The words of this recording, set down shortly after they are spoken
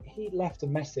he left a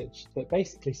message that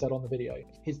basically said on the video,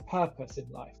 his purpose in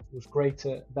life was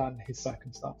greater than his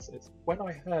circumstances. When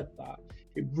I heard that,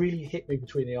 it really hit me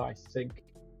between the eyes to think,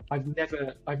 I've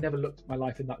never looked at my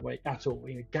life in that way at all.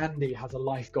 Gandhi has a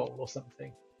life goal or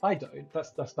something. I don't.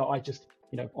 That's not. I just,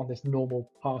 on this normal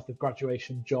path of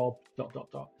graduation, job, ...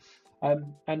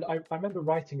 And I remember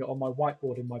writing it on my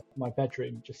whiteboard in my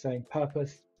bedroom, just saying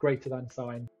purpose greater than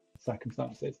sign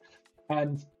circumstances.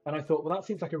 And I thought, well, that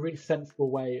seems like a really sensible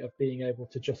way of being able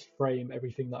to just frame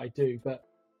everything that I do. But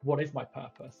what is my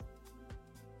purpose?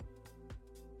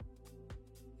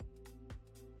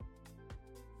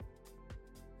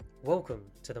 Welcome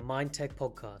to the Mind Tech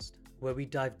Podcast, where we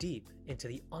dive deep into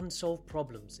the unsolved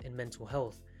problems in mental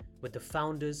health with the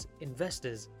founders,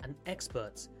 investors, and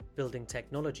experts building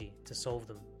technology to solve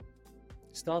them.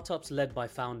 Startups led by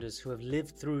founders who have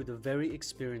lived through the very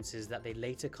experiences that they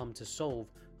later come to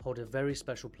solve hold a very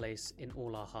special place in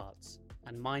all our hearts,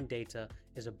 and Mind Data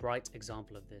is a bright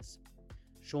example of this.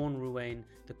 Ruane,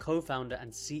 the co-founder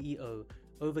and CEO,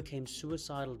 overcame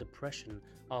suicidal depression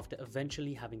after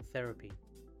eventually having therapy.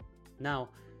 Now,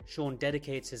 Sean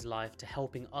dedicates his life to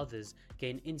helping others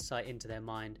gain insight into their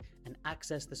mind and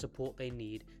access the support they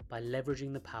need by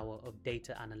leveraging the power of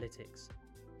data analytics.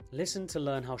 Listen to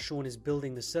learn how Sean is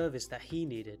building the service that he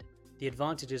needed, the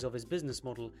advantages of his business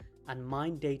model, and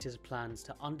Mind Data's plans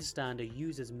to understand a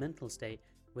user's mental state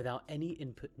without any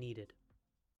input needed.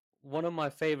 One of my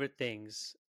favorite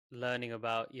things learning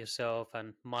about yourself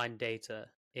and Mind Data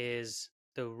is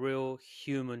the real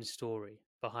human story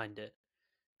behind it.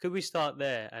 Could we start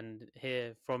there and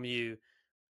hear from you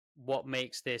what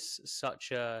makes this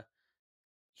such a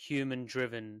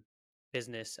human-driven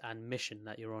business and mission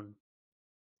that you're on?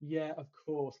 Yeah, of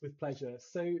course, with pleasure.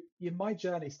 So my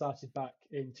journey started back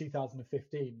in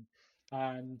 2015,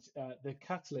 and the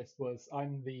catalyst was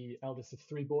I'm the eldest of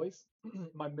three boys.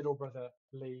 My middle brother,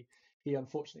 Lee, he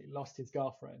unfortunately lost his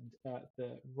girlfriend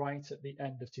right at the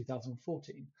end of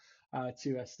 2014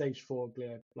 to a stage 4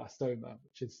 glioblastoma,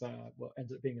 which is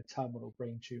ended up being a terminal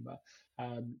brain tumor.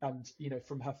 And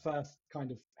from her first kind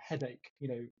of headache,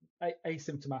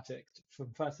 asymptomatic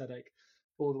from first headache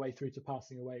all the way through to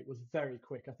passing away, it was very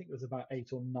quick. I think it was about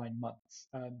 8 or 9 months.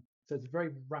 So it's very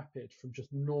rapid from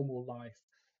just normal life.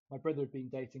 My brother had been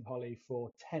dating Holly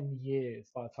for 10 years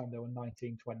by the time they were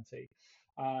 19, 20.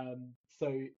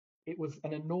 So it was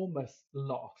an enormous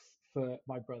loss for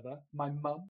my brother. My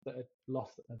mum that had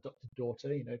lost an adopted daughter,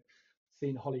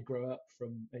 seen Holly grow up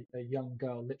from a young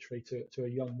girl literally to a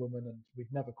young woman, and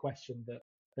we've never questioned that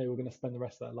they were going to spend the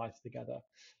rest of their lives together.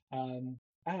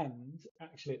 And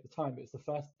actually, at the time, it was the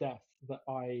first death that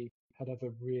I had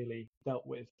ever really dealt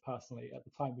with personally. At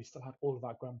the time, we still had all of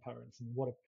our grandparents, and what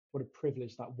a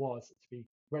privilege that was to be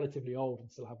relatively old and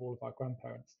still have all of our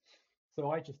grandparents. So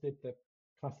I just did the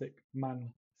classic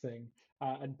man thing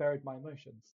and buried my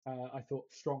emotions. I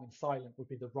thought strong and silent would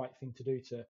be the right thing to do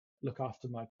to look after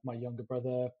my younger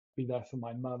brother, be there for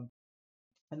my mum.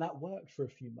 And that worked for a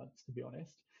few months, to be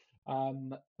honest.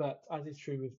 But as is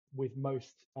true with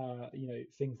most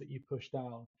things that you push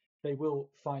down, they will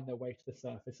find their way to the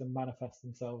surface and manifest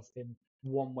themselves in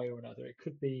one way or another. It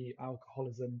could be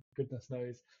alcoholism, goodness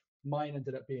knows. Mine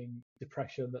ended up being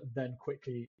depression that then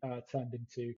quickly turned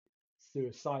into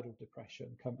suicidal depression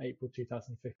come April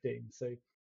 2015. So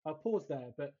I'll pause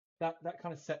there, but that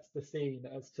kind of sets the scene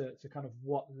as to kind of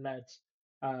what led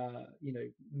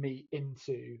me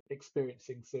into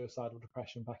experiencing suicidal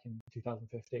depression back in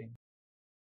 2015.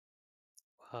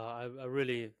 I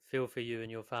really feel for you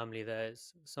and your family there.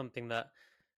 It's something that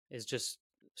is just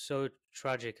so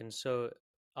tragic and so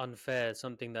unfair,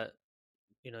 something that,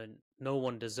 no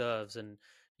one deserves and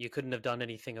you couldn't have done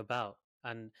anything about.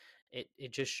 And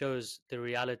it just shows the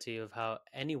reality of how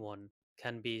anyone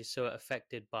can be so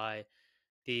affected by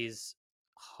these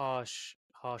harsh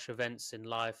events in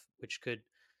life, which could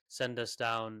send us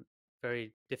down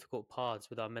very difficult paths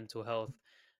with our mental health.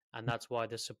 And that's why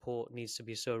the support needs to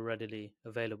be so readily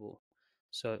available.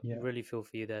 So really feel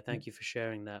for you there. Thank you for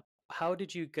sharing that. How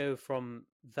did you go from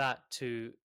that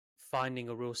to finding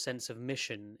a real sense of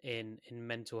mission in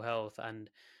mental health? And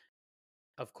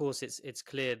of course, it's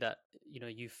clear that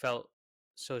you felt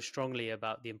so strongly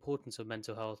about the importance of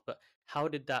mental health, but how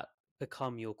did that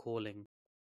become your calling?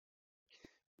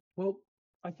 Well,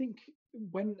 I think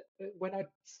when I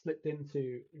slipped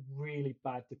into really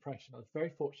bad depression, I was very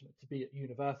fortunate to be at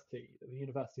university, at the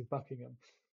University of Buckingham,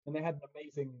 and they had an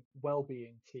amazing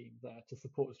well-being team there to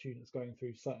support students going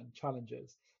through certain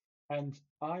challenges. And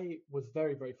I was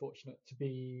very, very fortunate to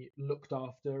be looked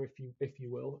after, if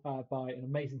you will, by an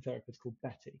amazing therapist called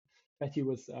Betty. Betty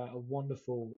was a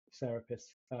wonderful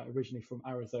therapist, originally from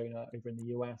Arizona over in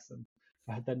the US, and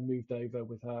I had then moved over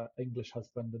with her English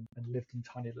husband and lived in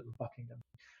tiny little Buckingham.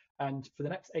 And for the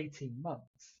next 18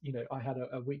 months, I had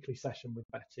a weekly session with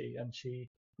Betty, and she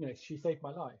saved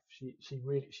my life. She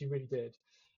really did.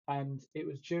 And it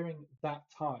was during that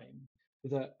time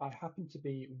that I happened to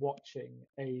be watching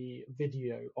a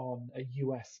video on a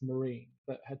US Marine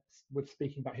that was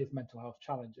speaking about his mental health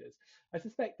challenges. I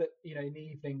suspect that, in the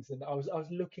evenings, and I was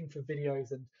looking for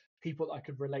videos and people that I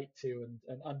could relate to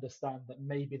and understand that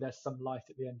maybe there's some light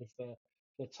at the end of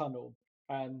the tunnel.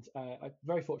 And I'm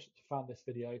very fortunate to find this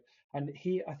video. And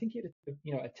I think he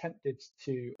had, attempted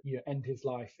to, end his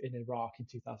life in Iraq in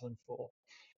 2004.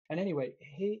 And anyway,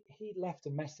 he left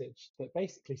a message that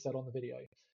basically said on the video,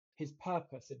 his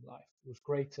purpose in life was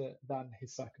greater than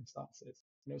his circumstances.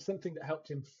 It was something that helped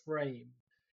him frame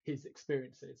his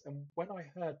experiences. And when I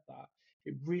heard that,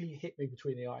 it really hit me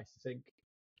between the eyes to think,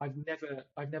 I've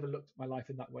never looked at my life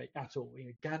in that way at all.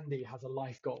 Gandhi has a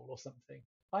life goal or something.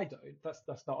 I don't.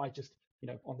 That's not. I just,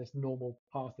 on this normal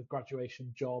path of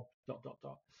graduation, job, dot dot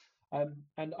dot.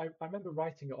 And I remember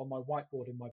writing it on my whiteboard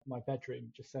in my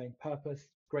bedroom, just saying purpose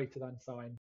greater than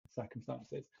sign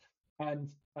circumstances. And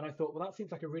I thought, well, that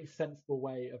seems like a really sensible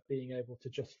way of being able to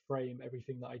just frame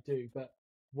everything that I do. But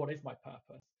what is my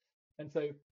purpose? And so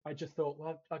I just thought,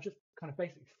 well, I'll just kind of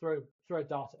basically throw a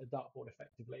dart at a dartboard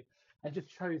effectively, and just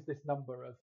chose this number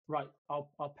of, right,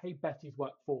 I'll pay Betty's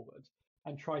work forward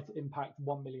and try to impact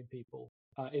 1 million people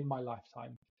in my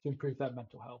lifetime to improve their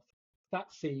mental health.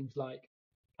 That seems like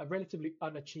a relatively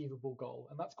unachievable goal,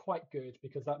 and that's quite good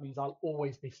because that means I'll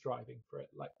always be striving for it,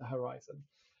 like the horizon.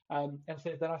 And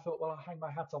so then I thought, well, I'll hang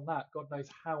my hat on that. God knows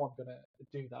how I'm going to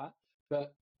do that,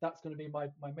 but that's going to be my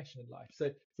mission in life. So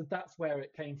that's where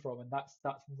it came from, and that's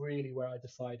really where I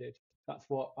decided that's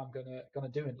what I'm gonna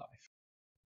do in life.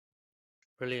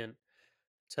 Brilliant.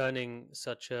 Turning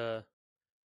such a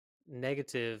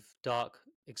negative, dark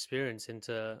experience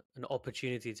into an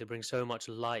opportunity to bring so much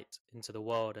light into the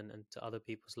world and to other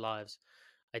people's lives.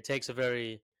 It takes a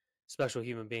very special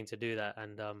human being to do that,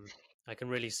 and I can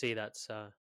really see that's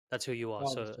who you are.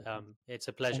 Oh, So it's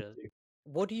a thank pleasure. you.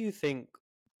 What do you think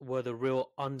were the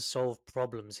real unsolved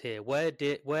problems here?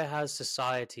 Where has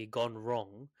society gone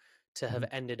wrong to have Mhm.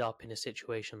 ended up in a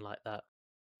situation like that?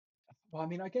 Well, I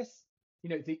mean, I guess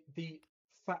the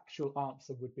factual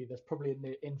answer would be there's probably an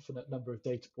infinite number of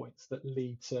data points that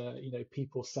lead to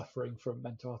people suffering from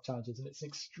mental health challenges, and it's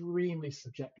extremely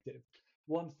subjective.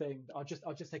 One thing, I'll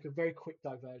just take a very quick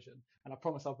diversion, and I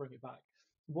promise I'll bring it back.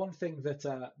 One thing that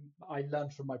I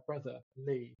learned from my brother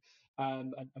Lee,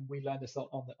 and we learned this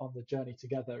on the journey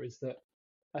together, is that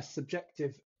a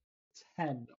subjective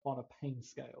 10 on a pain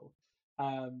scale,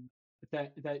 um,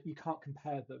 that you can't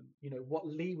compare them. What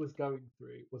Lee was going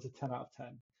through was a 10 out of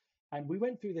 10. And we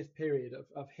went through this period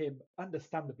of him,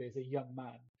 understandably, as a young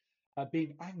man,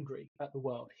 being angry at the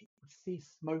world. He would see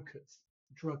smokers,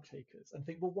 drug takers, and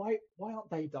think, well, why aren't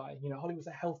they dying? Holly was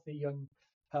a healthy young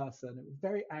person. It was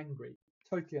very angry,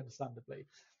 totally understandably.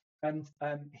 And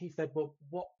he said, well,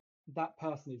 what that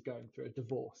person is going through, a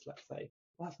divorce, let's say,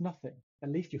 well, that's nothing.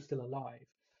 At least you're still alive.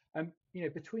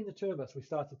 Between the two of us, we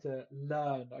started to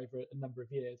learn over a number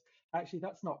of years. Actually,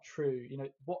 that's not true.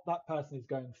 What that person is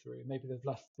going through, maybe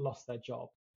they've lost their job.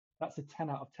 That's a 10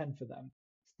 out of 10 for them.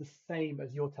 It's the same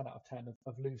as your 10 out of 10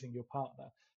 of losing your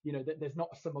partner. There's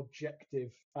not some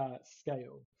objective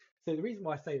scale. So the reason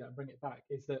why I say that and bring it back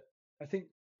is that I think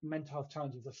mental health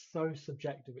challenges are so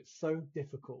subjective. It's so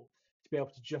difficult to be able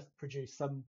to just produce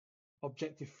some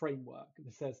objective framework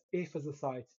that says if as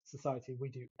a society we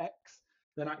do X,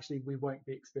 then actually we won't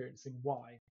be experiencing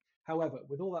Y. However,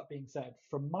 with all that being said,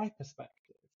 from my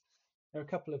perspective, there are a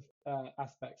couple of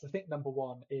aspects. I think number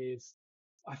one is,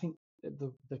 I think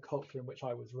the culture in which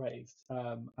I was raised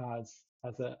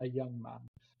as a young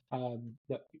man,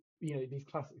 that these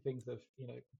classic things of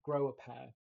grow a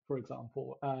pair, for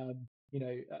example,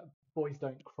 boys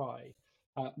don't cry,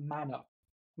 man up.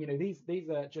 These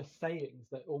are just sayings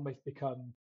that almost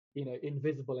become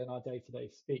invisible in our day-to-day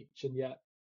speech, and yet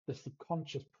the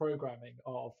subconscious programming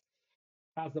of,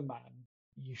 as a man,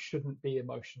 you shouldn't be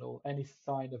emotional. Any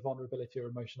sign of vulnerability or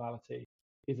emotionality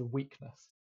is a weakness.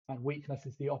 And weakness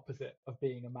is the opposite of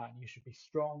being a man. You should be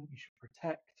strong, you should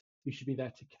protect, you should be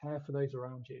there to care for those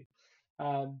around you.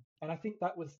 And I think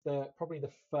that was probably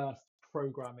the first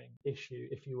programming issue,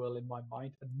 if you will, in my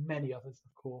mind, and many others,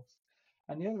 of course.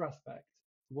 And the other aspect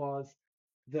was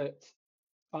that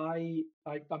I'm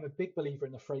a big believer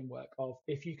in the framework of,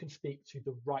 if you can speak to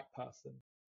the right person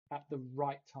at the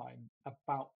right time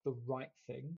about the right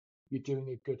thing, you're doing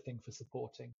a good thing for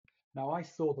supporting. Now, I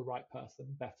saw the right person,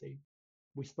 Betty,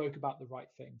 we spoke about the right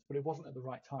things, but it wasn't at the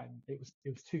right time. It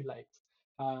was too late.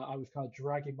 I was kind of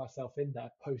dragging myself in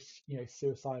there post,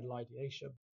 suicidal ideation.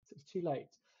 So it was too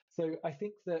late. So I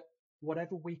think that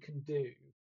whatever we can do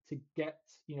to get,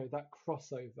 that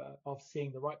crossover of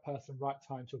seeing the right person, right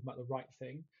time, talking about the right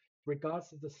thing,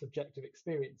 regardless of the subjective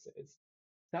experiences,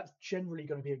 that's generally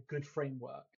going to be a good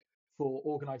framework for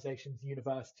organizations,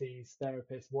 universities,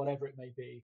 therapists, whatever it may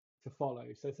be, to follow.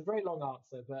 So it's a very long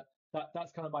answer, but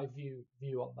that's kind of my view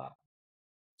on that.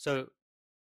 So,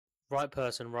 right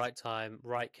person, right time,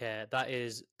 right care. That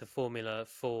is the formula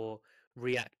for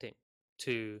reacting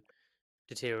to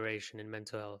deterioration in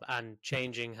mental health and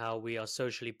changing how we are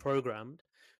socially programmed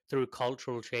through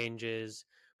cultural changes,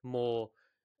 more,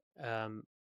 um,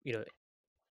 you know,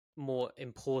 more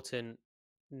important,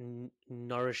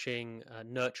 nourishing,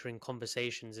 nurturing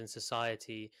conversations in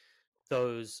society.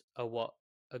 Those are what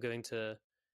are going to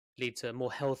lead to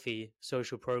more healthy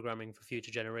social programming for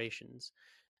future generations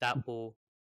that will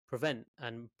prevent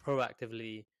and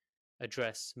proactively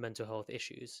address mental health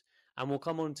issues. And we'll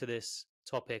come on to this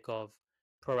topic of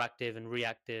proactive and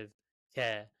reactive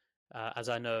care, as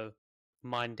I know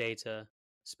Mind Data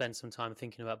spends some time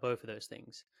thinking about both of those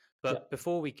things. Yeah. But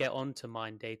before we get on to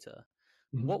Mind Data,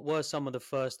 Mm-hmm. what were some of the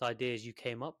first ideas you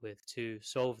came up with to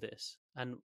solve this?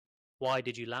 And why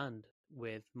did you land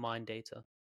with Mind Data?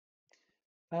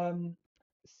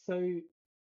 So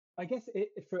I guess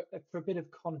for a bit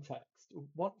of context,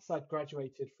 once I'd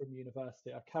graduated from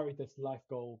university, I carried this life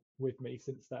goal with me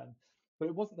since then. But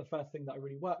it wasn't the first thing that I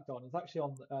really worked on. It was actually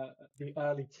on the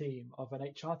early team of an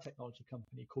HR technology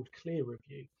company called Clear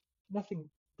Review. Nothing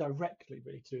directly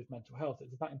really to do with mental health.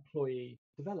 It's about employee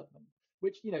development,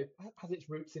 which has its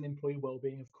roots in employee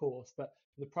well-being, of course, but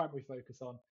the primary focus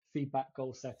on feedback,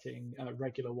 goal setting,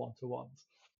 regular one-to-ones.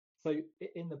 So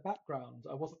in the background,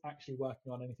 I wasn't actually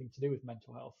working on anything to do with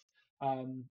mental health.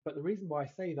 But the reason why I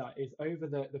say that is over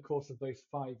the course of those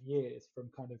 5 years, from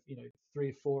kind of, 3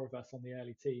 or 4 of us on the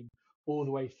early team, all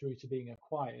the way through to being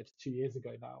acquired 2 years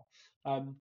ago now,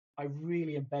 I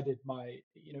really embedded my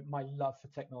love for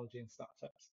technology and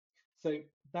startups. So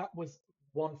that was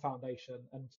one foundation.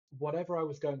 And whatever I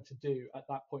was going to do at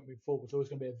that point moving forward was always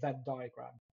going to be a Venn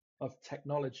diagram of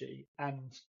technology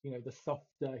and the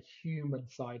softer human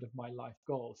side of my life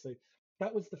goal. So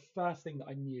that was the first thing that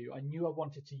I knew I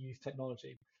wanted to use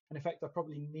technology, and in fact I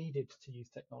probably needed to use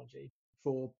technology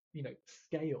for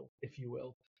scale, if you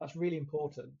will. That's really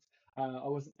important. I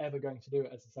wasn't ever going to do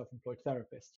it as a self-employed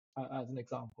therapist, as an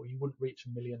example. You wouldn't reach a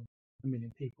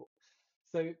million people.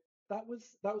 So that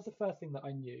was the first thing that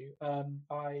I knew.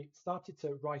 I started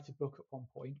to write a book at one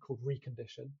point called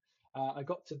Recondition. I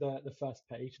got to the first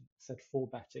page and it said for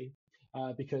Betty,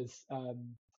 because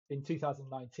in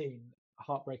 2019,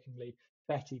 heartbreakingly,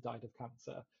 Betty died of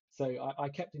cancer. So I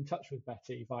kept in touch with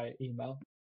Betty via email,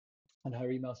 and her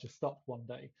emails just stopped one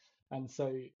day. And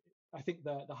so I think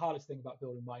the hardest thing about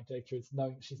building Mind Data is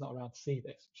knowing that she's not around to see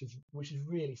this, which is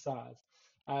really sad.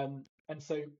 And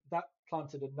so that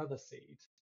planted another seed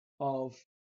of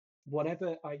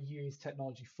whatever I use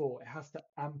technology for, it has to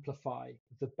amplify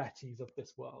the Bettys of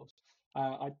this world.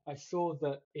 I saw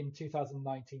that in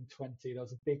 2019-20, there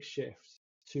was a big shift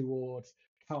towards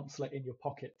counselor in your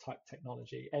pocket type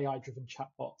technology, AI driven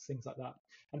chatbots, things like that.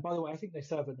 And by the way, I think they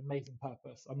serve an amazing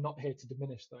purpose. I'm not here to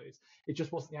diminish those. It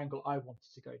just wasn't the angle I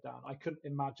wanted to go down. I couldn't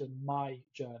imagine my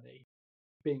journey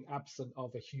being absent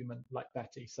of a human like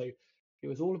Betty. So it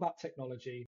was all about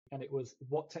technology, and it was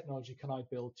what technology can I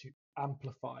build to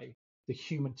amplify the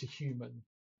human to human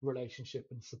relationship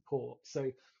and support.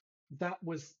 So that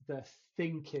was the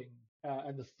thinking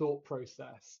and the thought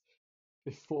process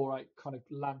before I kind of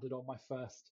landed on my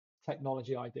first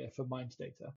technology idea for Mind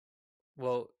Data.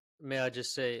 Well, may I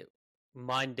just say,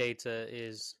 Mind Data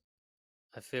is,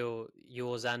 I feel,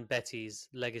 yours and Betty's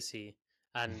legacy,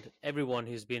 and everyone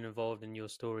who's been involved in your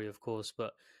story, of course.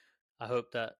 But I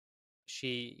hope that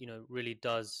she, really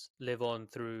does live on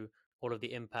through all of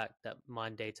the impact that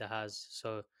Mind Data has.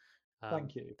 So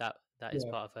Thank you. that is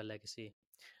Yeah, part of her legacy.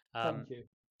 Um, thank you.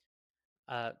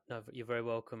 no, you're very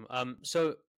welcome.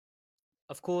 So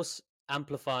of course,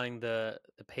 amplifying the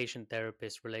patient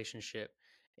therapist relationship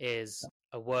is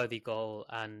a worthy goal,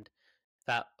 and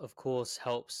that of course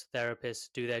helps therapists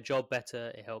do their job better.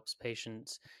 It helps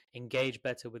patients engage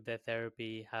better with their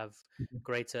therapy, have Mhm.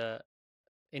 greater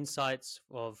insights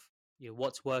of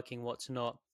what's working, what's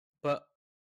not. But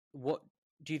what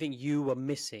do you think you were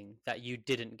missing that you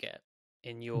didn't get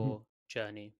in Mhm. your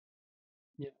journey?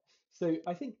 Yeah. So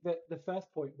I think that the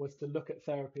first point was to look at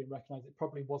therapy and recognize it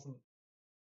probably wasn't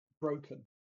broken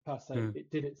per se. Mm. It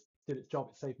did its job.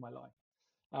 It saved my life.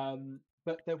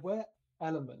 But there were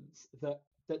elements that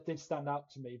did stand out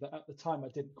to me that at the time I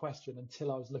didn't question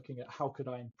until I was looking at how could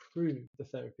I improve the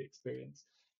therapy experience.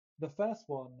 The first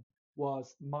one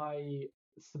was my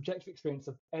subjective experience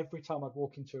of every time I'd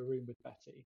walk into a room with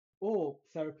Betty, or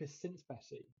therapists since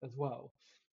Betty as well.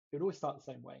 It would always start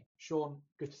the same way. Sean,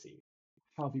 good to see you.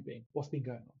 How have you been? What's been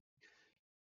going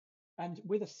on? And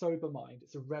with a sober mind,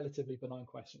 it's a relatively benign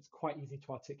question. It's quite easy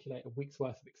to articulate a week's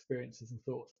worth of experiences and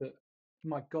thoughts. But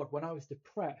my God, when I was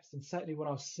depressed, and certainly when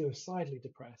I was suicidally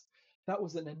depressed, that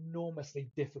was an enormously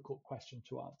difficult question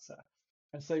to answer.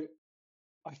 And so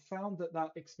I found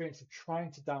that experience of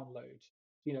trying to download,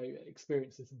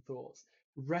 experiences and thoughts,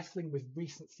 wrestling with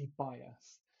recency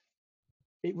bias,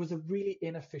 it was a really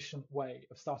inefficient way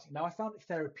of starting. Now I found it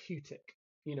therapeutic,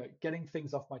 getting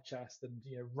things off my chest and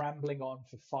rambling on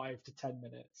for 5 to 10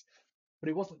 minutes, but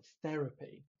it wasn't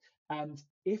therapy. And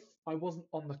if I wasn't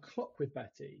on the clock with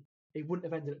Betty, it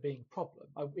wouldn't have ended up being a problem.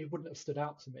 It wouldn't have stood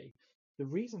out to me. The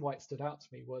reason why it stood out to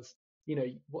me was, you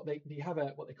have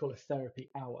what they call a therapy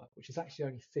hour, which is actually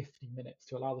only 50 minutes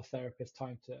to allow the therapist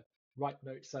time to write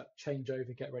notes up, change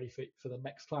over, get ready for the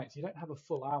next client. So you don't have a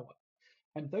full hour.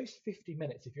 And those 50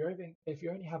 minutes, if you're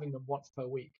only having them once per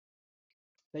week,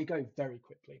 they go very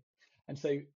quickly. And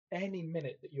so any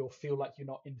minute that you'll feel like you're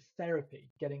not in therapy,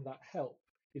 getting that help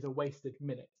is a wasted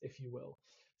minute, if you will.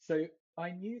 So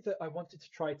I knew that I wanted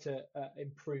to try to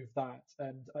improve that,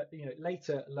 and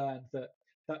later learned that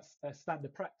that's a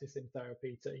standard practice in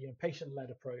therapy to patient-led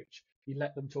approach. You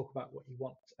let them talk about what you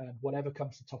want, and whatever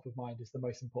comes to top of mind is the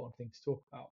most important thing to talk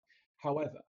about.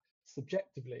 However,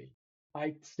 subjectively,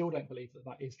 I still don't believe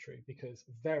that is true, because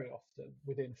very often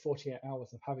within 48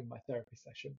 hours of having my therapy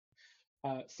session,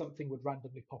 something would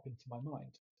randomly pop into my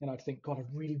mind. And I'd think, God, I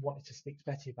really wanted to speak to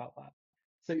Betty about that.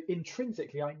 So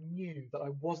intrinsically, I knew that I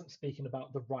wasn't speaking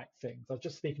about the right things. I was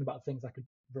just speaking about things I could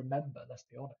remember, let's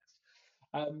be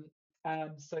honest.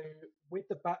 And so with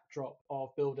the backdrop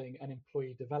of building an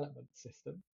employee development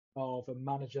system, of a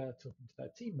manager talking to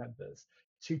their team members,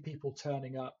 two people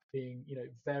turning up being,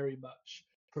 very much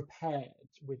prepared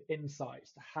with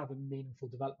insights to have a meaningful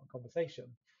development conversation,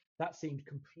 that seemed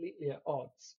completely at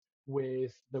odds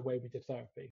with the way we did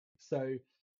therapy. So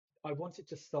I wanted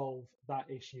to solve that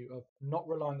issue of not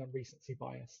relying on recency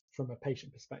bias from a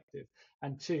patient perspective,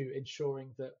 and two,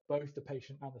 ensuring that both the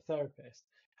patient and the therapist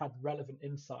had relevant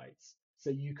insights so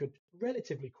you could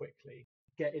relatively quickly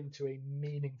get into a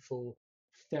meaningful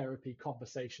therapy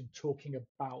conversation talking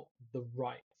about the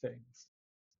right things.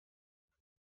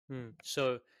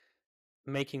 So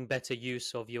making better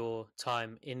use of your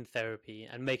time in therapy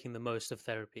and making the most of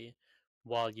therapy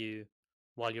while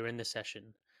you're in the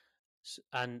session.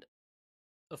 And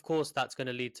of course that's going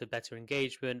to lead to better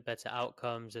engagement, better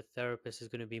outcomes. The therapist is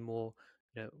going to be more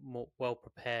well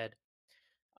prepared.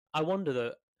 I wonder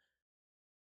though,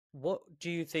 what do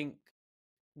you think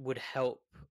would help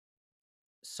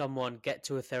someone get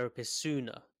to a therapist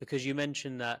sooner? Because you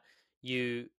mentioned that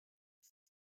you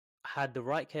had the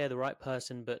right care, the right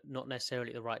person, but not necessarily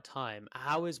at the right time.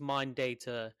 How is Mind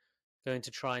Data going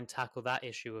to try and tackle that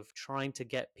issue of trying to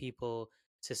get people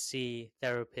to see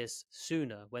therapists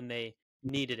sooner when they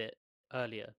needed it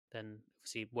earlier than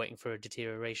obviously waiting for a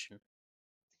deterioration?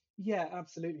 Yeah,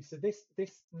 absolutely. So this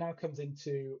now comes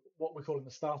into what we call in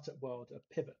the startup world a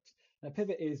pivot. And a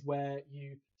pivot is where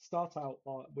you start out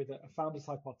with a founder's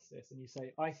hypothesis, and you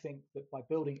say, I think that by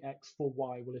building X for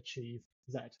Y will achieve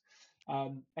Z.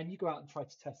 And you go out and try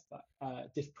to test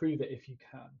that, disprove it if you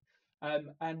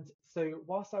can. And so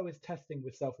whilst I was testing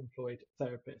with self-employed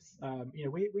therapists,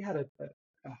 we had a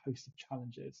host of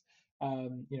challenges,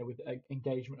 with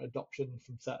engagement adoption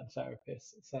from certain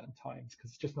therapists at certain times, because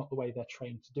it's just not the way they're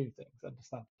trained to do things,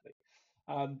 understandably.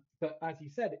 But as you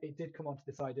said, it did come onto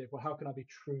this idea of, well, how can I be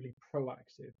truly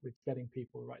proactive with getting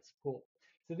people the right support?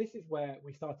 So this is where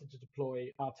we started to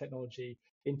deploy our technology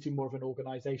into more of an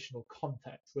organizational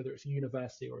context, whether it's a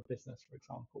university or a business, for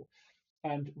example.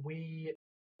 And we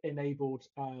enabled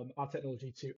our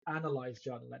technology to analyze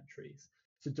journal entries,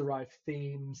 to derive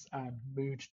themes and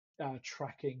mood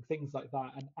tracking, things like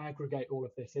that, and aggregate all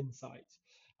of this insight,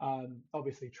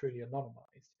 obviously truly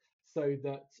anonymized, so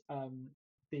that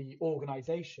the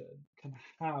organization can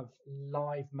have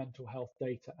live mental health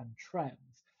data and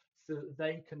trends, so that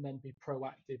they can then be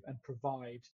proactive and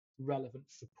provide relevant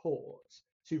support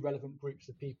to relevant groups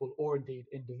of people, or indeed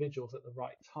individuals, at the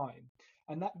right time.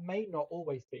 And that may not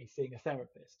always be seeing a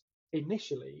therapist.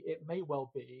 Initially, it may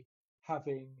well be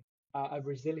having a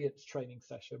resilience training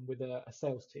session with a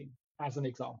sales team, as an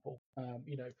example,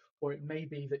 or it may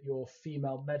be that your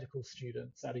female medical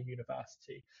students at a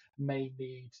university may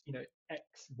need,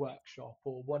 X workshop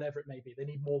or whatever it may be. They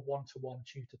need more one-to-one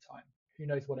tutor time. who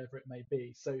knows, whatever it may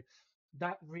be. So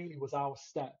that really was our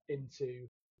step into,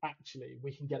 actually,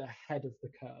 we can get ahead of the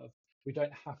curve. We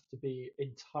don't have to be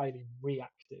entirely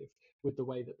reactive with the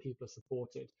way that people are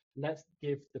supported. Let's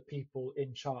give the people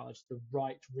in charge the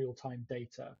right real-time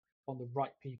data on the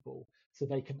right people so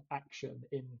they can action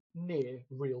in near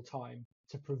real time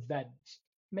to prevent,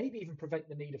 maybe even prevent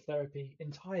the need of therapy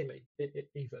entirely,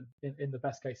 even in the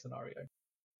best case scenario.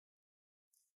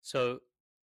 So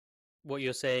what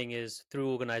you're saying is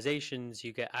through organizations,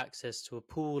 you get access to a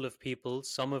pool of people,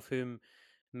 some of whom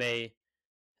may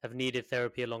have needed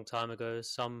therapy a long time ago,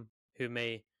 some who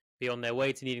may be on their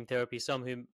way to needing therapy, some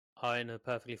who are in a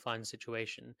perfectly fine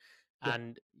situation. Yeah.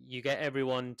 And you get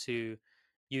everyone to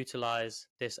utilize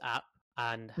this app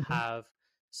and Mhm. have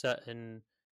certain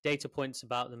data points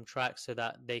about them tracked so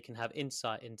that they can have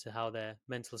insight into how their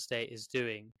mental state is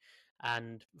doing.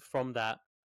 And from that,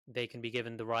 they can be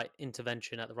given the right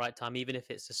intervention at the right time, even if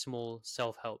it's a small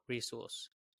self help resource.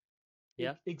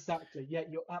 Yeah. Exactly. Yeah,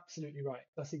 you're absolutely right.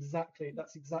 That's exactly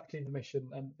the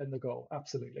mission and the goal.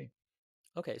 Absolutely.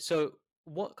 Okay. So,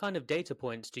 what kind of data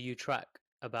points do you track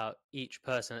about each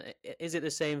person? Is it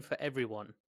the same for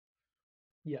everyone?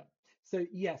 Yeah. So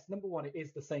yes, number one, it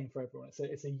is the same for everyone. So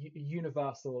it's a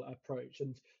universal approach.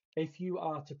 And if you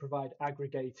are to provide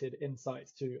aggregated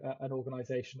insights to an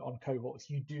organization on cohorts,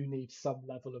 you do need some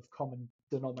level of common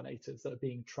denominators that are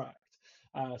being tracked,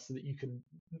 so that you can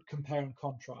compare and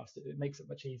contrast. It makes it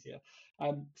much easier.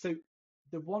 So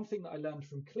the one thing that I learned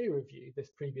from ClearReview,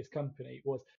 this previous company,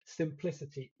 was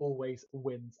simplicity always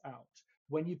wins out.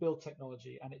 When you build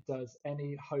technology and it does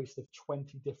any host of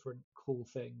 20 different cool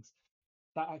things,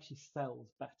 that actually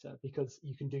sells better because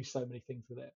you can do so many things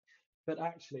with it. But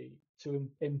actually, to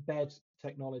embed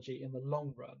technology in the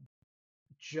long run,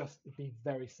 just be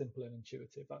very simple and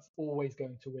intuitive. That's always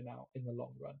going to win out in the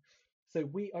long run. So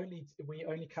we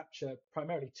only capture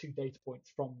primarily two data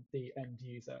points from the end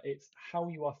user. It's how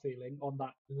you are feeling on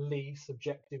that Lee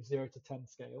subjective 0 to 10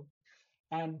 scale,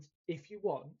 and if you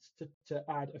want to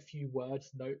add a few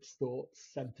words, notes, thoughts,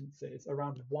 sentences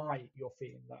around why you're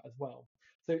feeling that as well.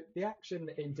 So the action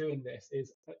in doing this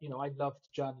is, I loved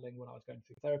journaling when I was going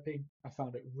through therapy. I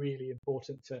found it really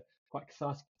important to quite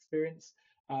cathartic experience,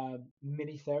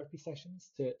 mini therapy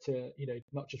sessions to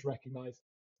not just recognize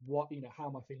what, how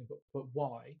am I feeling, but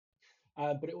why.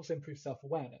 But it also improves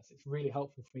self-awareness. It's really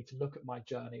helpful for me to look at my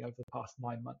journey over the past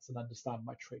 9 months and understand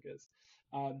my triggers.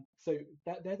 So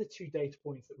they're the two data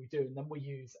points that we do, and then we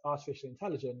use artificial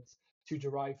intelligence to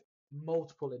derive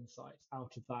multiple insights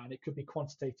out of that. And it could be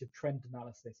quantitative trend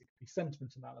analysis, it could be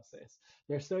sentiment analysis.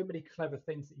 There are so many clever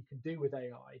things that you can do with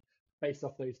AI based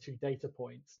off those two data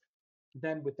points.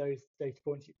 Then with those data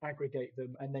points, you aggregate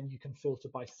them, and then you can filter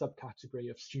by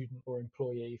subcategory of student or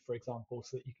employee, for example,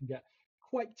 so that you can get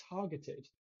quite targeted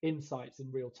insights in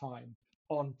real time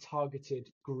on targeted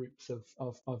groups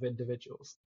of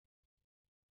individuals.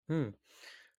 Hmm.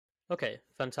 Okay,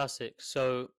 fantastic.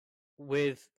 So,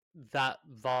 with that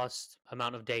vast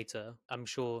amount of data, I'm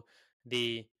sure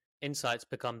the insights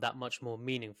become that much more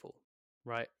meaningful,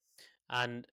 right?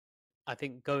 And I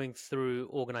think going through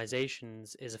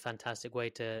organizations is a fantastic way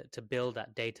to build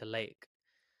that data lake.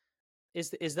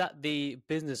 Is that the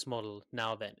business model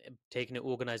now then, taking it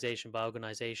organization by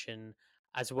organization,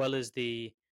 as well as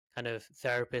the kind of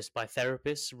therapist by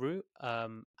therapist route?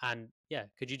 And yeah,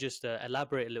 could you just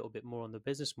elaborate a little bit more on the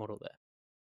business model there?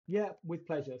 Yeah, with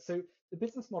pleasure. So the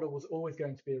business model was always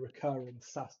going to be a recurring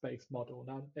SaaS-based model.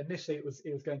 Now, initially, it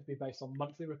was going to be based on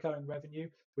monthly recurring revenue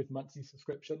with monthly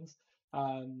subscriptions,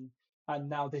 um, and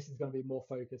now this is going to be more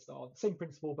focused on same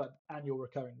principle but annual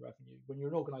recurring revenue. When you're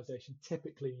an organization,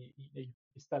 typically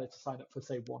it's better to sign up for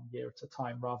say 1 year at a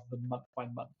time rather than month by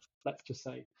month. Let's just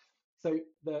say. So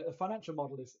the financial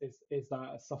model is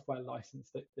that a software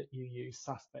license that you use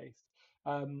SaaS based.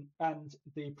 And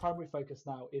the primary focus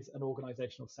now is an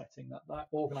organizational setting. That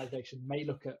organization may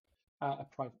look at a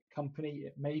private company,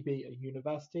 it may be a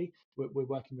university. We're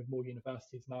working with more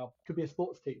universities now. It could be a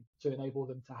sports team to enable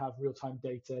them to have real time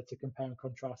data to compare and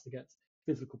contrast against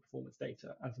physical performance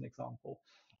data, as an example.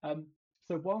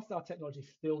 So whilst our technology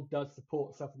still does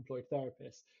support self-employed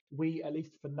therapists, we, at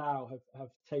least for now, have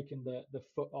taken the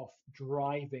foot off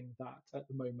driving that at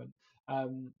the moment.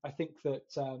 I think that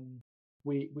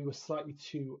we were slightly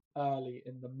too early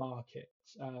in the market.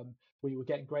 We were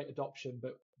getting great adoption,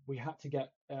 but we had to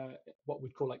get what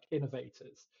we'd call like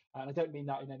innovators. And I don't mean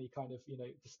that in any kind of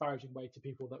disparaging way to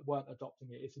people that weren't adopting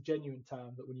it. It's a genuine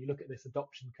term that when you look at this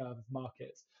adoption curve of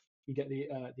markets, You get the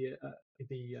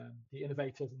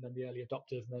innovators, and then the early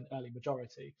adopters, and then early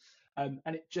majority. And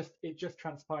it just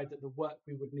transpired that the work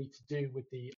we would need to do with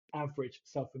the average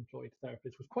self-employed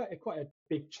therapist was quite a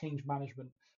big change management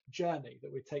journey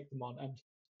that we'd take them on. And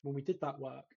when we did that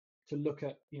work, to look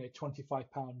at £25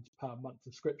 per month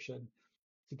subscription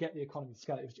to get the economy of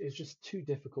scale, it's just too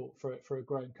difficult for a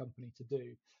growing company to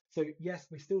do. So yes,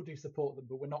 we still do support them,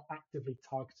 but we're not actively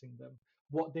targeting them.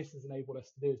 What this has enabled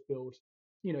us to do is build,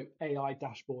 AI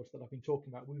dashboards that I've been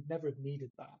talking about. We would never have needed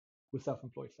that with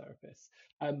self-employed therapists.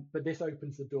 But this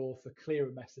opens the door for clearer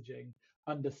messaging,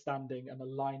 understanding and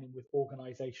aligning with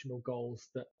organizational goals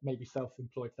that maybe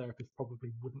self-employed therapists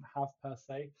probably wouldn't have per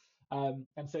se.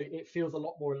 And so it feels a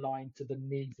lot more aligned to the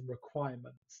needs and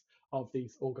requirements of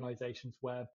these organizations,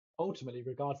 where ultimately,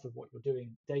 regardless of what you're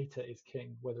doing, data is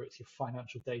king, whether it's your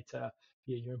financial data,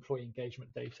 your employee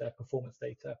engagement data, performance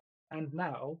data, and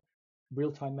now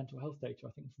real-time mental health data.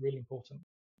 I think it's really important.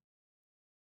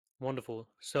 Wonderful.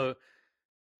 So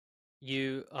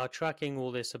you are tracking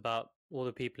all this about all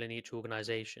the people in each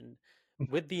organization.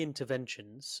 With the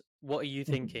interventions, what are you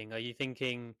thinking? Are you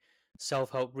thinking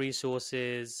self-help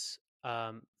resources,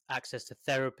 access to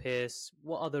therapists?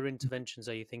 What other interventions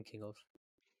are you thinking of?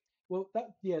 Well,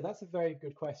 that's a very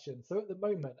good question. So at the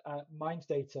moment, Mind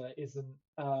Data is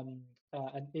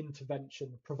an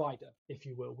intervention provider, if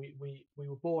you will. We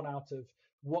were born out of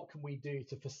what can we do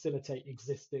to facilitate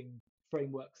existing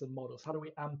frameworks and models? How do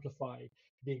we amplify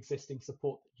the existing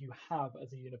support that you have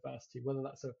as a university, whether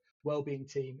that's a wellbeing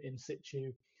team in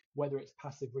situ, whether it's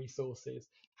passive resources?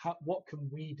 What can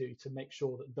we do to make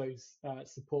sure that those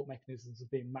support mechanisms are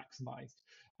being maximised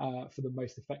for the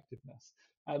most effectiveness?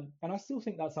 And I still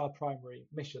think that's our primary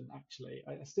mission, actually.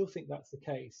 I still think that's the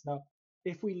case. Now,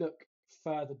 if we look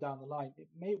further down the line, it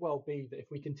may well be that if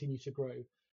we continue to grow,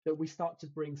 that we start to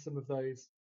bring some of those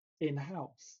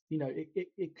in-house.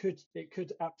 It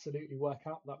could absolutely work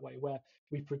out that way, where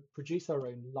we produce our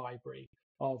own library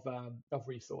of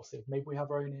resources. Maybe we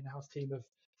have our own in-house team of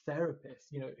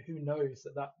therapists. Who knows,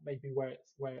 that may be where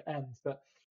it ends. But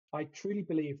I truly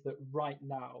believe that right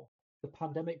now, the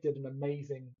pandemic did an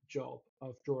amazing job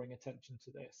of drawing attention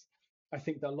to this. I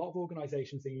think that a lot of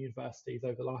organizations and universities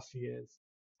over the last few years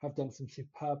have done some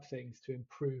superb things to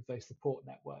improve those support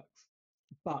networks.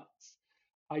 But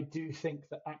I do think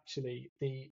that actually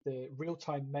the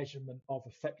real-time measurement of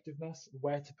effectiveness,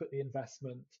 where to put the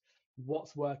investment,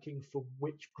 what's working for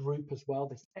which group as well,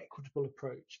 this equitable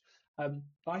approach,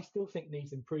 I still think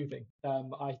needs improving.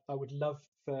 I would love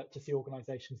to see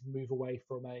organizations move away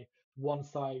from a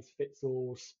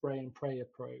one-size-fits-all spray and pray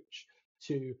approach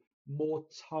to more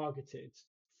targeted,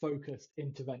 focused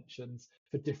interventions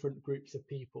for different groups of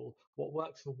people. What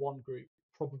works for one group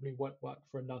probably won't work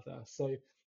for another. So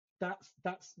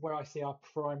that's where I see our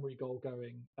primary goal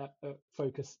going,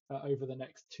 focus over the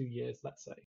next 2 years, let's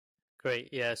say. Great.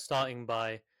 Yeah, starting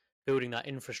by building that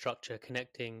infrastructure,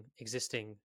 connecting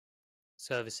existing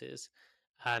services,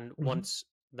 and Mm-hmm. once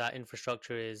that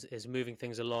infrastructure is moving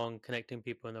things along, connecting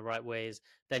people in the right ways,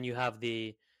 then you have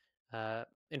the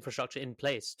infrastructure in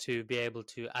place to be able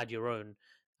to add your own,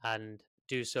 and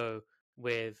do so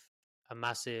with a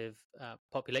massive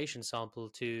population sample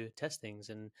to test things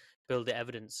and build the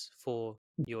evidence for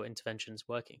your interventions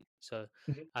working. So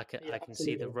Mm-hmm. I can Yeah,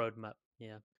 see the absolutely. roadmap.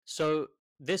 Yeah. So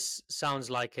this sounds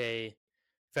like a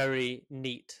very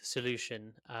neat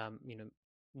solution.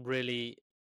 Really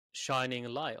shining a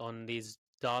light on these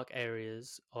dark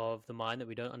areas of the mind that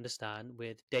we don't understand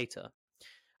with data,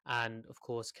 and of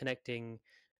course connecting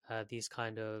these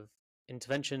kind of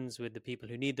interventions with the people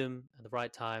who need them at the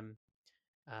right time,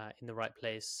 in the right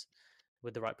place,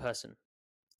 with the right person.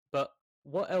 But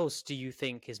what else do you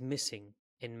think is missing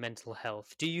in mental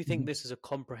health? Do you think Mhm. this is a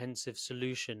comprehensive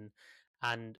solution?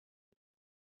 And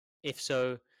if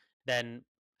so, then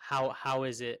how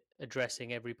is it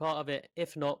addressing every part of it?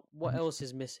 If not, what Mhm. else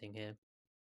is missing here?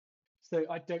 So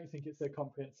I don't think it's a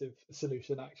comprehensive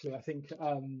solution. Actually, I think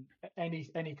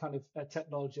any kind of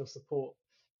technology or support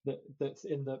that's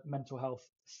in the mental health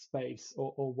space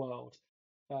or world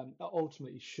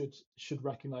ultimately should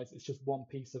recognise it's just one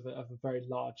piece of a very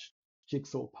large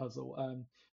jigsaw puzzle.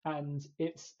 And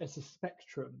it's a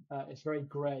spectrum. It's very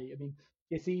grey. I mean,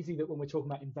 it's easy that when we're talking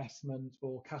about investment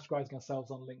or categorising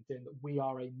ourselves on LinkedIn, that we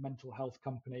are a mental health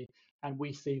company, and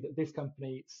we see that this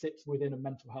company sits within a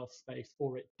mental health space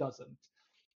or it doesn't.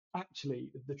 Actually,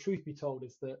 the truth be told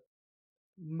is that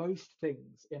most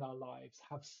things in our lives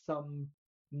have some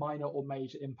minor or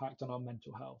major impact on our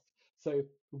mental health. So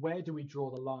where do we draw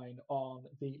the line on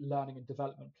the learning and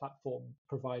development platform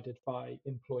provided by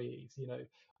employees?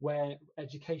 Where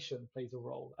education plays a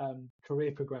role,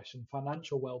 career progression,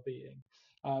 financial well-being,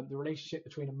 the relationship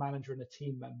between a manager and a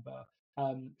team member,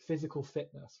 physical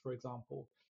fitness, for example.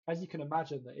 As you can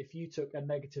imagine, that if you took a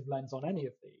negative lens on any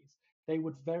of these, they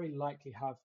would very likely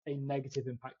have a negative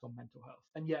impact on mental health.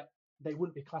 And yet they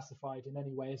wouldn't be classified in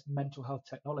any way as mental health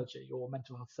technology or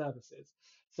mental health services.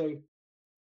 So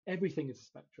everything is a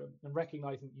spectrum, and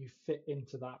recognizing that you fit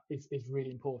into that is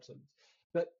really important.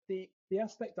 But the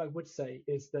aspect I would say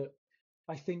is that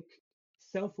I think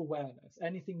self-awareness,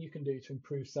 anything you can do to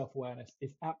improve self-awareness,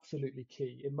 is absolutely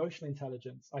key. Emotional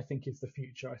intelligence, I think, is the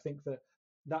future. I think that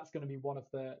that's going to be one of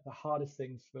the hardest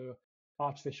things for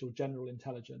artificial general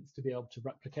intelligence to be able to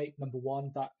replicate. Number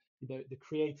one, that the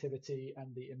creativity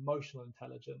and the emotional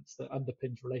intelligence that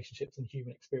underpins relationships and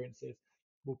human experiences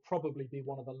will probably be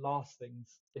one of the last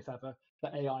things, if ever,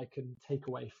 that AI can take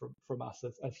away from us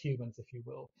as humans, if you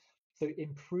will. So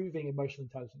improving emotional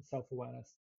intelligence,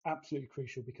 self-awareness, absolutely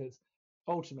crucial, because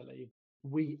ultimately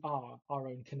we are our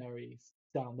own canary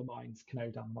down the mines,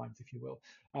 if you will.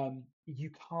 You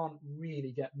can't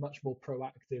really get much more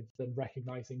proactive than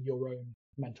recognizing your own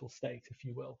mental state, if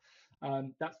you will.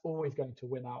 That's always going to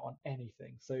win out on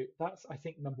anything. So that's, I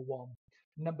think, number one.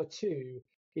 Number two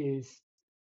is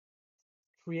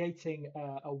creating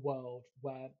a world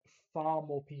where far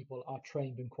more people are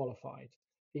trained and qualified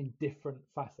in different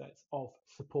facets of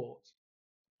support.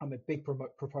 I'm a big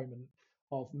proponent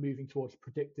of moving towards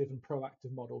predictive and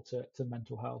proactive model to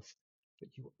mental health, but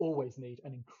you always need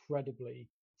an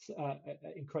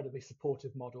incredibly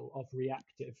supportive model of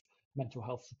reactive mental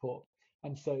health support.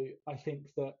 And so I think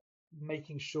that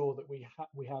making sure that we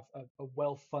have a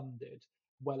well-funded,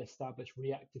 well-established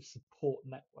reactive support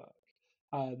network,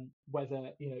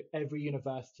 whether every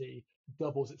university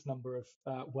doubles its number of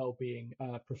well-being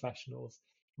professionals,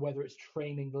 whether it's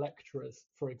training lecturers,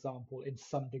 for example, in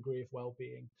some degree of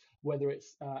well-being, whether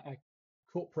it's a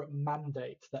corporate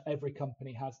mandate that every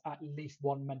company has at least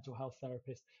one mental health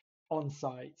therapist on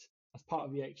site as part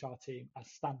of the HR team as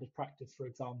standard practice, for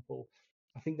example.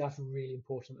 I think that's really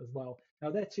important as well.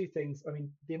 Now, there are two things. I mean,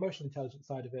 the emotional intelligence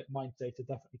side of it, Mind Data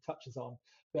definitely touches on,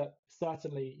 but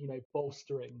certainly,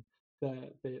 bolstering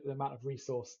the amount of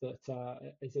resource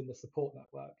that is in the support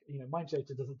network. Mind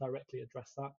Data doesn't directly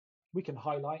address that. We can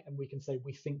highlight and we can say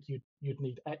we think you'd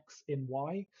need X in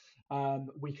Y.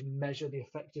 We can measure the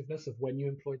effectiveness of when you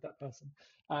employed that person,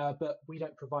 but we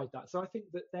don't provide that. So I think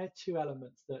that there are two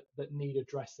elements that need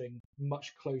addressing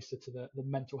much closer to the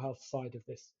mental health side of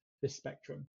this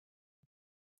spectrum.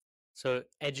 So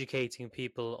educating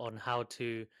people on how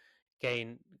to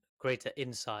gain greater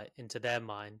insight into their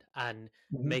mind and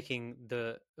Mm-hmm. making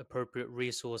the appropriate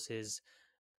resources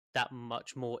that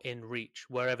much more in reach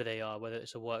wherever they are, whether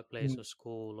it's a workplace Mm-hmm. or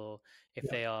school, or if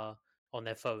Yeah, they are on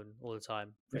their phone all the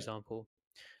time, for yeah, example.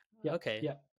 yeah, Okay,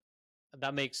 yeah.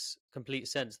 that makes complete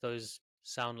sense. Those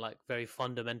sound like very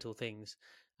fundamental things.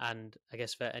 And I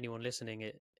guess for anyone listening,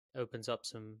 it opens up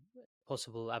some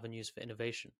possible avenues for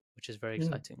innovation, which is very Mm.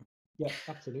 exciting. Yeah,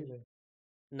 absolutely.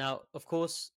 Now, of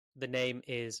course, the name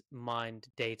is Mind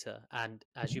Data. And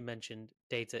as you mentioned,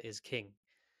 data is king.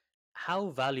 How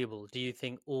valuable do you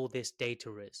think all this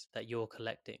data is that you're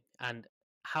collecting? And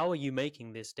how are you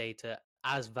making this data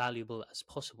as valuable as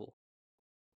possible?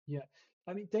 Yeah,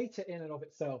 I mean, data in and of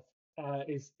itself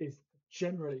is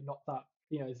generally not that.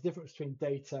 There's a difference between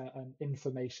data and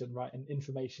information, right? And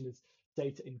information is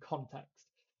data in context.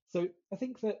 So I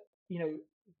think that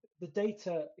the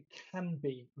data can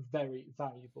be very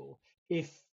valuable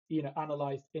if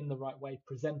analyzed in the right way,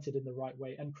 presented in the right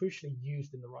way, and crucially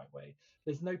used in the right way.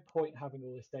 There's no point having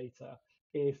all this data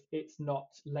if it's not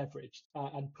leveraged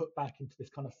and put back into this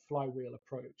kind of flywheel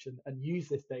approach, and use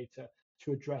this data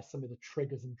to address some of the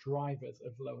triggers and drivers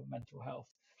of lower mental health.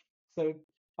 So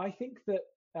I think that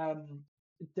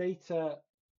data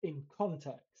in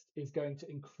context is going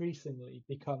to increasingly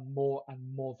become more and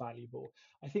more valuable.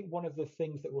 I think one of the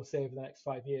things that we'll see over the next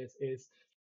 5 years is,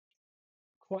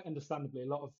 quite understandably, a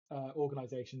lot of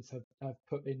organizations have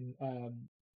put in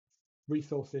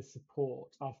resources support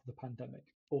after the pandemic.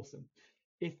 Awesome.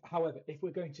 However, if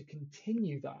we're going to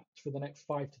continue that for the next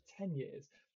 5 to 10 years,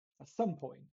 at some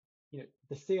point,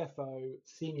 the CFO,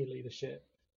 senior leadership,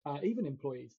 even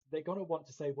employees, they're going to want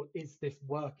to say, well, is this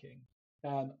working?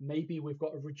 Maybe we've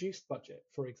got a reduced budget,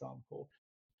 for example.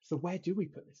 So where do we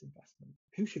put this investment?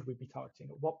 Who should we be targeting?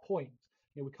 At what point?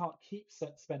 We can't keep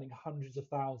spending hundreds of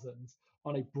thousands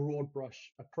on a broad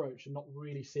brush approach and not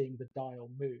really seeing the dial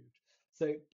moved.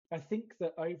 So I think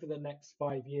that over the next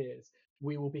 5 years,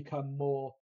 we will become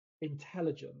more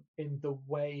intelligent in the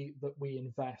way that we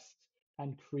invest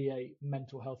and create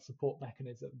mental health support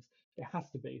mechanisms. It has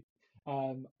to be.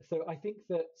 So I think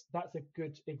that that's a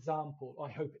good example.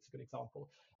 I hope it's a good example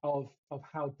of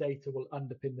how data will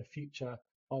underpin the future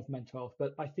of mental health.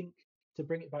 But I think to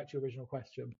bring it back to your original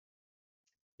question,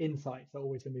 insights are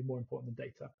always going to be more important than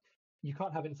data. You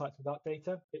can't have insights without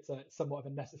data. It's a somewhat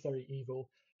of a necessary evil,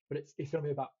 but it's going to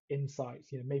be about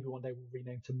insights. Maybe one day we'll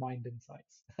rename to mind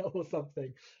insights or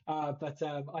something. But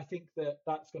I think that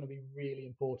that's going to be really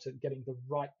important. Getting the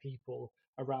right people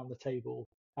around the table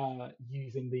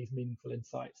using these meaningful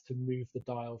insights to move the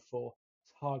dial for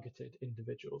targeted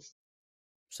individuals.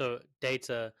 So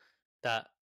data that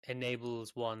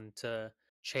enables one to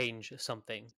change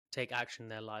something, take action in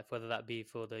their life, whether that be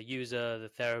for the user, the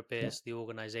Yeah. therapist, the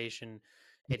organization,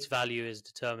 its value is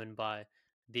determined by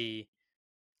the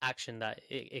action that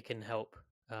it can help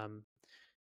um,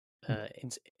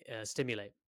 Yeah,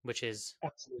 stimulate, which is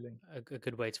absolutely. a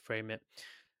good way to frame it.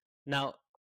 Now,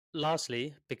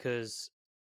 lastly, because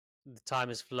the time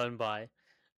has flown by,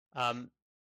 um,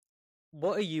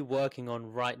 what are you working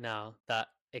on right now that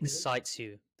Mhm. excites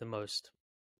you the most?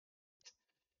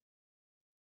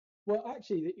 Well,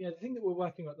 actually, the thing that we're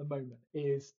working on at the moment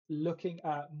is looking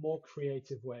at more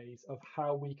creative ways of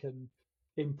how we can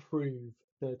improve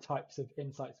the types of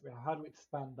insights we have. How do we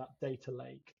expand that data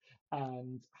lake?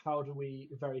 And how do we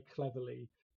very cleverly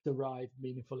derive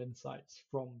meaningful insights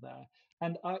from there?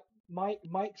 And my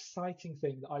exciting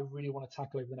thing that I really want to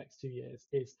tackle over the next 2 years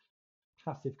is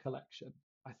passive collection.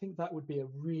 I think that would be a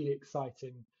really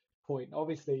exciting point.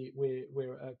 Obviously,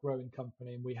 we're a growing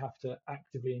company and we have to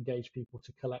actively engage people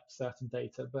to collect certain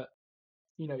data. But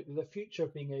the future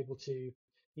of being able to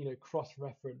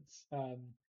cross-reference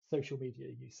social media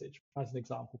usage as an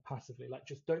example passively, like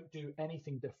just don't do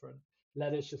anything different.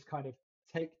 Let us just kind of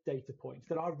take data points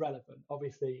that are relevant.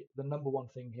 Obviously, the number one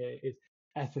thing here is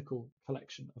ethical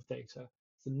collection of data.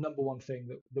 It's the number one thing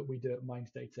that we do at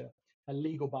Mind Data. A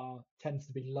legal bar tends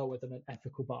to be lower than an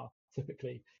ethical bar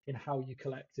typically in how you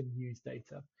collect and use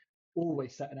data.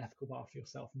 Always set an ethical bar for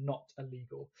yourself, not a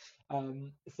legal.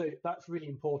 So that's really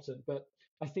important. But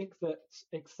I think that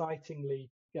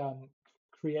excitingly,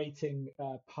 creating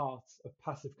paths of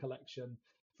passive collection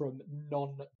from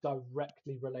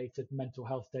non-directly related mental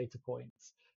health data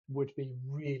points would be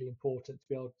really important to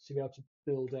be able to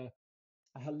build a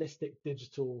holistic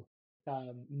digital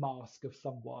mask of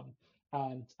someone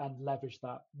and leverage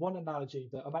that. One analogy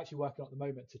that I'm actually working on at the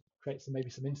moment to create some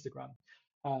Instagram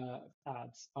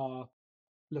ads are,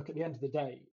 look, at the end of the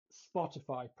day,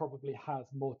 Spotify probably has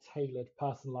more tailored,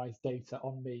 personalized data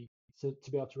on me to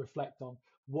be able to reflect on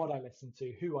what I listen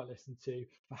to, who I listen to,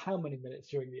 for how many minutes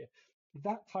during the year.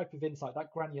 That type of insight,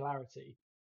 that granularity,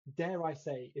 dare I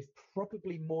say, is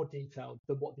probably more detailed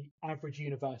than what the average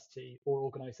university or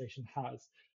organization has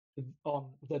on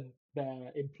than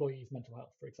their employees' mental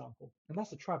health, for example. And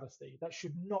that's a travesty. That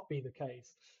should not be the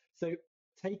case. So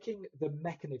taking the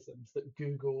mechanisms that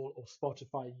Google or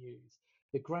Spotify use,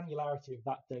 the granularity of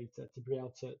that data to be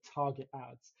able to target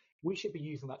ads, we should be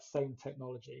using that same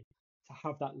technology to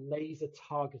have that laser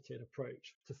targeted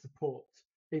approach to support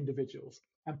individuals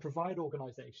and provide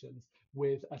organizations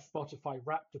with a Spotify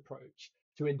wrapped approach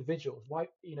to individuals. Why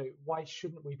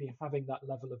shouldn't we be having that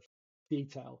level of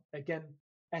detail? Again,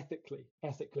 ethically,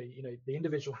 the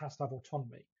individual has to have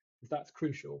autonomy. That's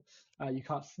crucial. You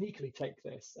can't sneakily take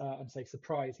this and say,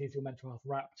 surprise, here's your mental health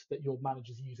wrapped that your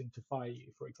manager's using to fire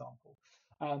you, for example.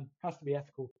 Has to be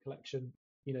ethical collection,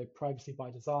 privacy by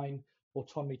design,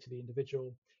 autonomy to the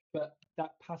individual. But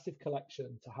that passive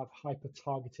collection to have hyper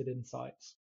targeted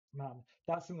insights, man,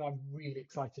 that's something I'm really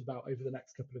excited about over the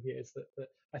next couple of years that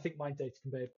I think Mind Data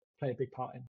can play a big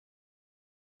part in.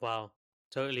 Wow,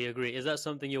 totally agree. Is that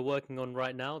something you're working on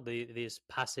right now? This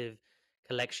passive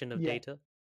collection of Yeah, data?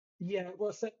 yeah.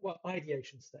 Well,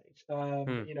 ideation stage.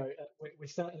 Hmm. We're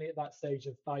certainly at that stage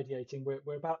of ideating.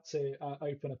 We're about to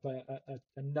open up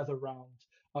another round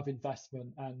of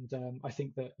investment, and I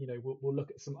think that we'll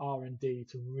look at some R&D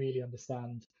to really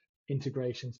understand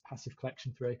integrations, passive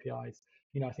collection through APIs.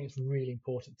 I think it's really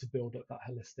important to build up that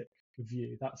holistic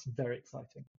view. That's very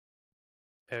exciting.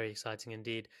 Very exciting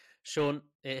indeed. Sean,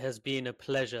 it has been a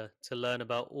pleasure to learn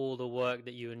about all the work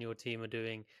that you and your team are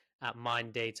doing at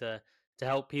Mind Data to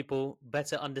help people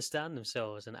better understand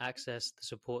themselves and access the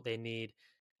support they need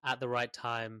at the right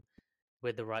time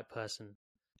with the right person.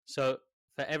 So,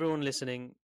 for everyone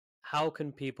listening, how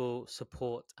can people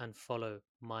support and follow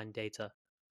Mind Data?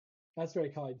 That's very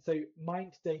kind. So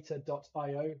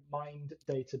minddata.io.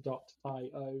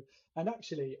 And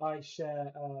actually, I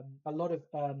share a lot of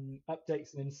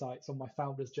updates and insights on my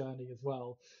founder's journey as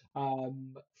well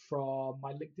from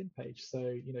my LinkedIn page. So,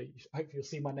 hopefully you'll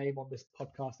see my name on this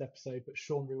podcast episode, but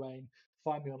Sean Ruane,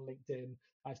 find me on LinkedIn.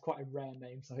 It's quite a rare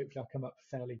name, so hopefully I'll come up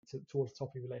fairly towards the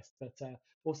top of your list. But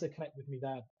also connect with me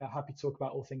there. Happy to talk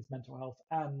about all things mental health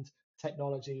and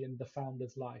technology in the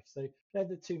founder's life. So they're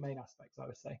the two main aspects, I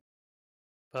would say.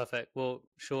 Perfect. Well,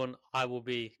 Sean, I will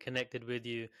be connected with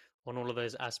you on all of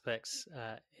those aspects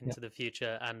Yeah. into the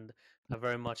future, and I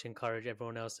very much encourage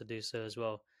everyone else to do so as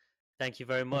well. Thank you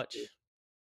very Thank much. you.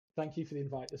 Thank you for the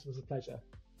invite. This was a pleasure.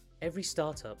 Every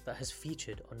startup that has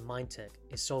featured on Mindtech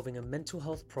is solving a mental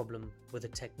health problem with a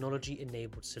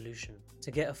technology-enabled solution.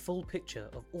 To get a full picture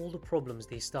of all the problems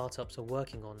these startups are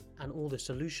working on and all the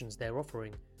solutions they're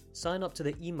offering, sign up to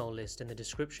the email list in the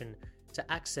description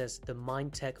to access the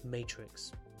Mindtech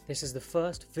Matrix. This is the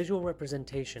first visual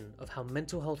representation of how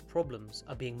mental health problems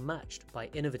are being matched by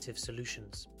innovative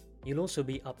solutions. You'll also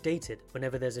be updated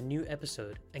whenever there's a new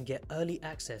episode and get early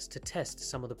access to test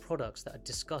some of the products that are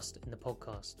discussed in the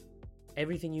podcast.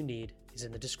 Everything you need is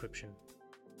in the description.